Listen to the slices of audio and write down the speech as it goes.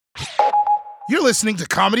You're listening to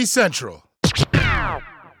Comedy Central.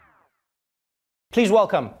 Please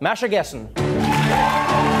welcome Masha Gessen.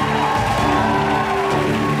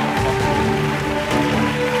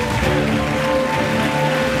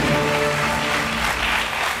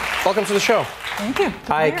 Welcome to the show. Thank you.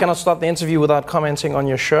 I cannot start the interview without commenting on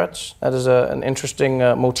your shirts. That is an interesting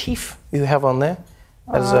motif you have on there.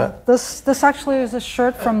 This actually is a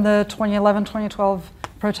shirt from the 2011-2012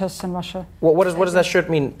 protests in Russia. What does that shirt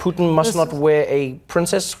mean? Putin must not wear a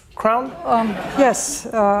princess crown? Yes,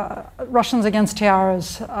 Russians against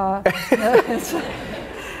tiaras.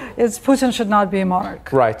 It's Putin should not be a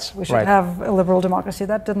monarch. Right. We should have a liberal democracy.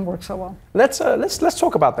 That didn't work so well. Let's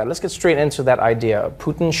talk about that. Let's get straight into that idea.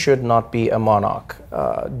 Putin should not be a monarch.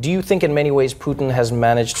 Do you think in many ways Putin has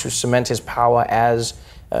managed to cement his power as,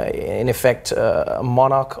 in effect, a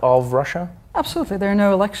monarch of Russia? Absolutely. There are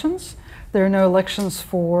no elections. There are no elections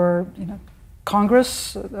for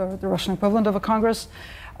Congress, the Russian equivalent of a Congress.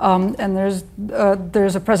 And there's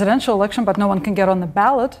a presidential election, but no one can get on the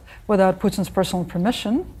ballot without Putin's personal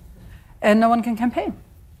permission. And no one can campaign.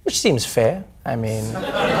 Which seems fair. I mean,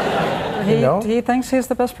 he thinks he's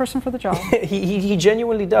the best person for the job. he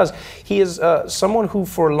genuinely does. He is someone who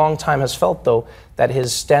for a long time has felt, though, that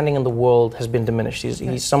his standing in the world has been diminished.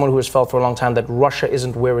 He's someone who has felt for a long time that Russia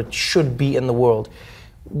isn't where it should be in the world.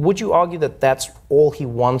 Would you argue that that's all he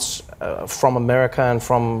wants from America and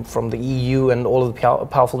from the EU and all of the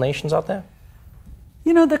powerful nations out there?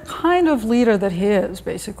 The kind of leader that he is,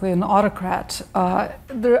 basically an autocrat, I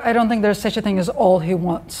don't think there's such a thing as all he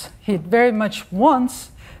wants. He very much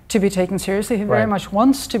wants to be taken seriously. He very much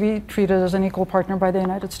wants to be treated as an equal partner by the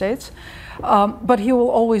United States. But he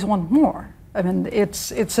will always want more. I mean,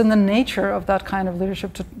 it's in the nature of that kind of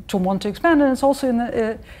leadership to want to expand, and it's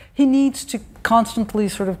also he needs to constantly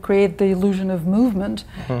sort of create the illusion of movement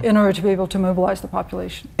in order to be able to mobilize the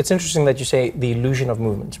population. It's interesting that you say the illusion of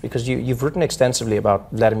movement, because you've written extensively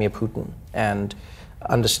about Vladimir Putin and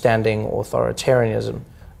understanding authoritarianism,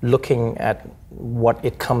 looking at what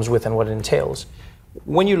it comes with and what it entails.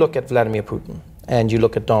 When you look at Vladimir Putin and you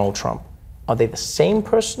look at Donald Trump, are they the same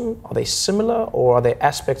person? Are they similar? Or are there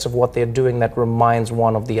aspects of what they're doing that reminds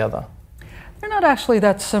one of the other? They're not actually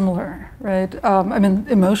that similar, right? I mean,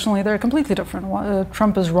 emotionally, they're completely different.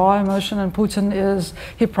 Trump is raw emotion, and Putin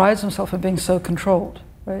he prides himself on being so controlled,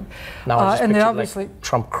 right? Now I just and they pictured, obviously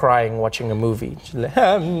Trump crying watching a movie.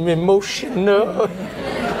 I'm emotional.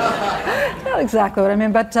 Not exactly what I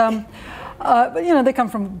mean, but they come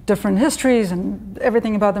from different histories, and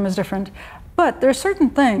everything about them is different. But there are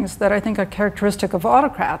certain things that I think are characteristic of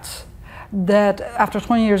autocrats that after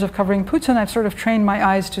 20 years of covering Putin, I've sort of trained my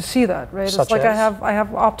eyes to see that, right? Such it's like as? I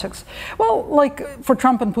have optics. Well, like for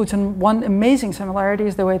Trump and Putin, one amazing similarity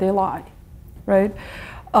is the way they lie, right?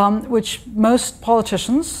 Which most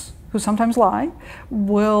politicians who sometimes lie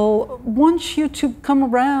will want you to come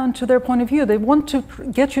around to their point of view. They want to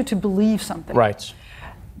get you to believe something. Right.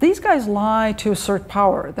 These guys lie to assert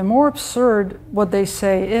power. The more absurd what they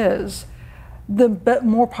say is, the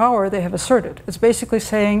more power they have asserted. It's basically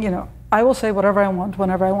saying, I will say whatever I want,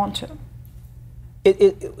 whenever I want to.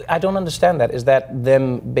 I don't understand that. Is that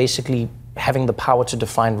them basically having the power to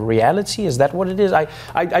define reality? Is that what it is?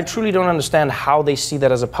 I truly don't understand how they see that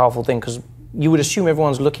as a powerful thing, because you would assume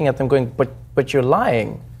everyone's looking at them going, but you're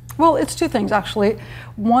lying. Well, it's two things, actually.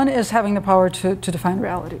 One is having the power to define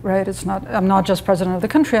reality, right? I'm not just president of the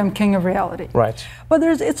country, I'm king of reality. Right. But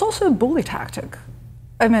it's also a bully tactic.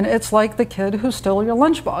 I mean, it's like the kid who stole your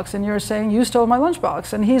lunchbox, and you're saying, you stole my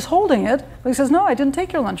lunchbox, and he's holding it, but he says, no, I didn't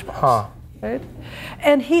take your lunchbox, right?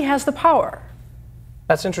 And he has the power.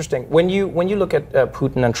 That's interesting. When you look at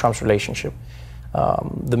Putin and Trump's relationship,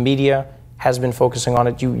 the media has been focusing on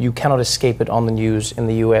it. You cannot escape it on the news in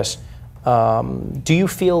the US. Do you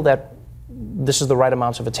feel that this is the right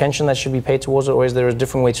amount of attention that should be paid towards it, or is there a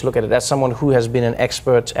different way to look at it? As someone who has been an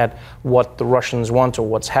expert at what the Russians want or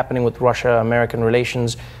what's happening with Russia-American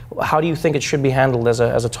relations, how do you think it should be handled as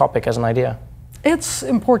a topic, as an idea? It's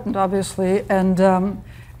important, obviously, and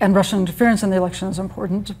Russian interference in the election is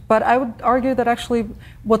important. But I would argue that actually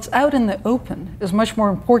what's out in the open is much more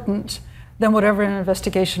important than whatever an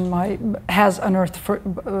investigation has unearthed,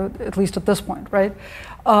 at least at this point, right?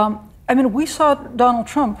 I mean, we saw Donald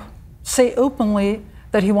Trump say openly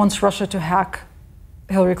that he wants Russia to hack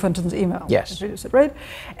Hillary Clinton's email. Yes. Right?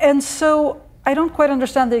 And so I don't quite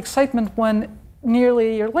understand the excitement when nearly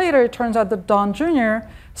a year later it turns out that Don Jr.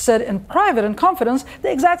 said in private, in confidence,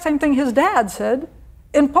 the exact same thing his dad said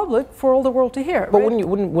in public for all the world to hear. But right?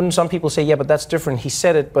 wouldn't some people say, yeah, but that's different. He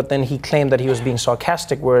said it, but then he claimed that he was being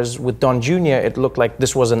sarcastic, whereas with Don Jr., it looked like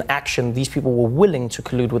this was an action. These people were willing to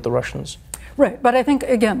collude with the Russians. Right, but I think,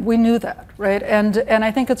 again, we knew that, right? And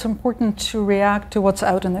I think it's important to react to what's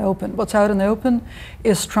out in the open. What's out in the open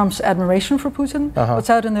is Trump's admiration for Putin. What's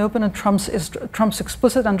out in the open is Trump's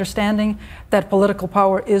explicit understanding that political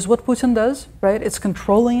power is what Putin does, right? It's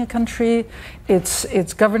controlling a country,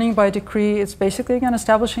 it's governing by decree, it's basically, again,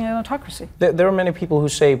 establishing an autocracy. There are many people who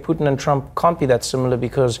say Putin and Trump can't be that similar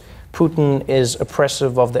because Putin is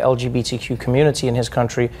oppressive of the LGBTQ community in his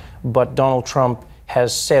country, but Donald Trump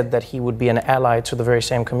has said that he would be an ally to the very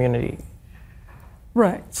same community.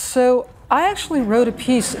 Right. So I actually wrote a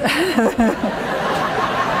piece.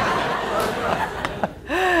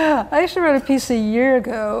 A year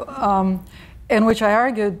ago in which I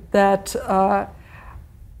argued that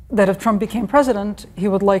that if Trump became president, he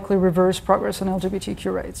would likely reverse progress on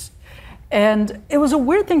LGBTQ rights. And it was a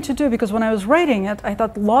weird thing to do because when I was writing it, I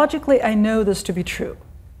thought logically I know this to be true.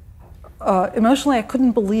 Emotionally, I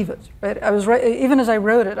couldn't believe it. Right? I was even as I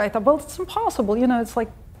wrote it, I thought, well, it's impossible. You know, it's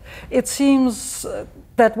like, it seems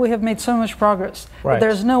that we have made so much progress. Right.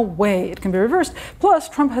 There's no way it can be reversed. Plus,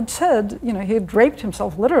 Trump had said, you know, he had draped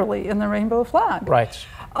himself literally in the rainbow flag. Right.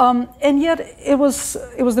 And yet, it was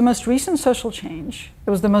the most recent social change.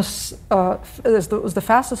 It was the most, it was the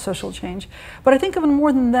fastest social change. But I think even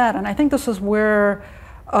more than that, and I think this is where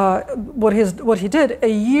what he did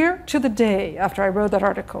a year to the day after I wrote that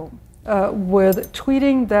article. With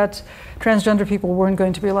tweeting that transgender people weren't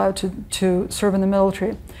going to be allowed to serve in the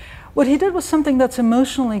military. What he did was something that's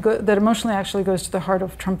emotionally actually goes to the heart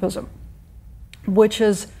of Trumpism, which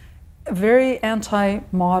is very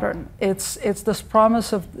anti-modern. It's this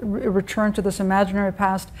promise of return to this imaginary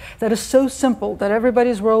past that is so simple that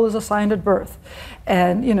everybody's role is assigned at birth,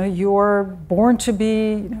 and you know you're born to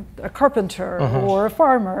be a carpenter or a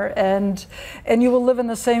farmer, and you will live in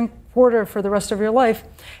the same quarter for the rest of your life,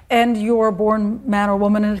 and you are born man or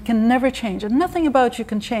woman, and it can never change, and nothing about you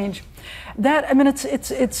can change. That, I mean,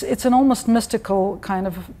 it's an almost mystical kind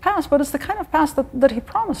of past, but it's the kind of past that he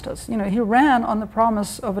promised us. You know, he ran on the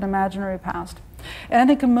promise of an imaginary past. And I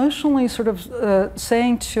think emotionally sort of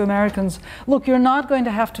saying to Americans, look, you're not going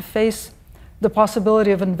to have to face the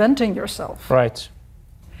possibility of inventing yourself. Right.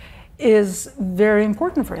 Is very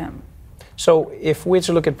important for him. So if we're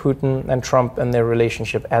to look at Putin and Trump and their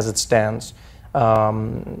relationship as it stands,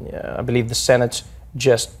 I believe the Senate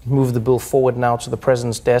just moved the bill forward now to the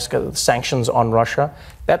president's desk, sanctions on Russia.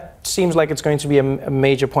 That seems like it's going to be a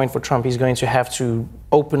major point for Trump. He's going to have to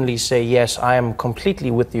openly say, yes, I am completely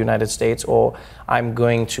with the United States, or I'm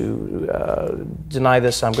going to deny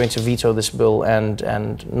this, I'm going to veto this bill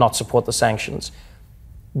and not support the sanctions.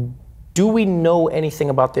 Do we know anything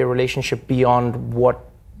about their relationship beyond what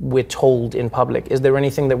we're told in public? Is there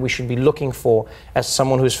anything that we should be looking for as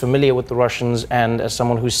someone who's familiar with the Russians and as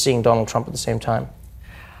someone who's seeing Donald Trump at the same time?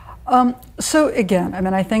 So again, I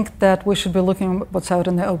mean, I think that we should be looking at what's out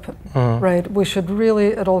in the open, right? We should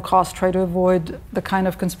really, at all costs, try to avoid the kind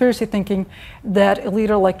of conspiracy thinking that a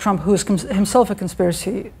leader like Trump, who is himself a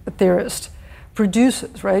conspiracy theorist,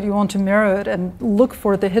 produces, right? You want to mirror it and look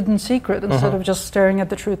for the hidden secret instead of just staring at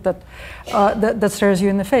the truth that stares you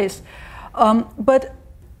in the face. But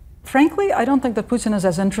frankly, I don't think that Putin is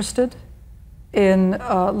as interested in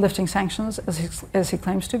lifting sanctions as he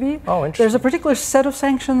claims to be. Oh, interesting. There's a particular set of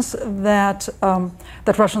sanctions that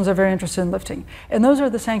that Russians are very interested in lifting, and those are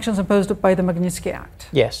the sanctions imposed by the Magnitsky Act.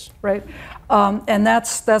 Yes. Right, and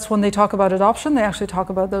that's when they talk about adoption, they actually talk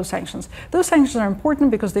about those sanctions. Those sanctions are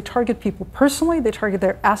important because they target people personally, they target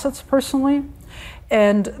their assets personally,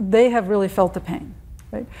 and they have really felt the pain.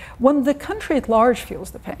 Right, when the country at large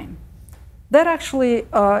feels the pain, that actually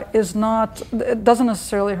it doesn't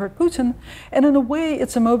necessarily hurt Putin, and in a way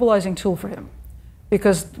it's a mobilizing tool for him,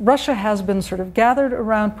 because Russia has been sort of gathered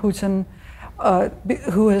around Putin,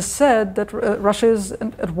 who has said that Russia is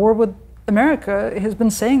at war with America. He has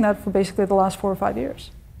been saying that for basically the last 4 or 5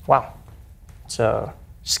 years. Wow. It's a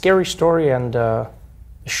scary story, and the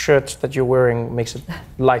shirt that you're wearing makes it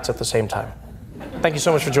light at the same time. Thank you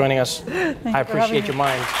so much for joining us. I appreciate your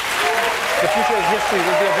mind. The Future is History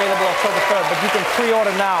will be available October 3rd, but you can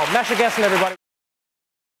pre-order now. Masha, Gessen, everybody.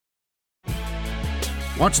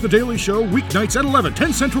 Watch The Daily Show weeknights at 11,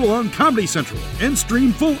 10 Central on Comedy Central, and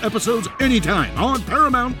stream full episodes anytime on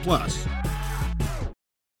Paramount+.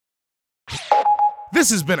 This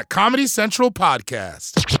has been a Comedy Central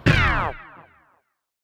podcast.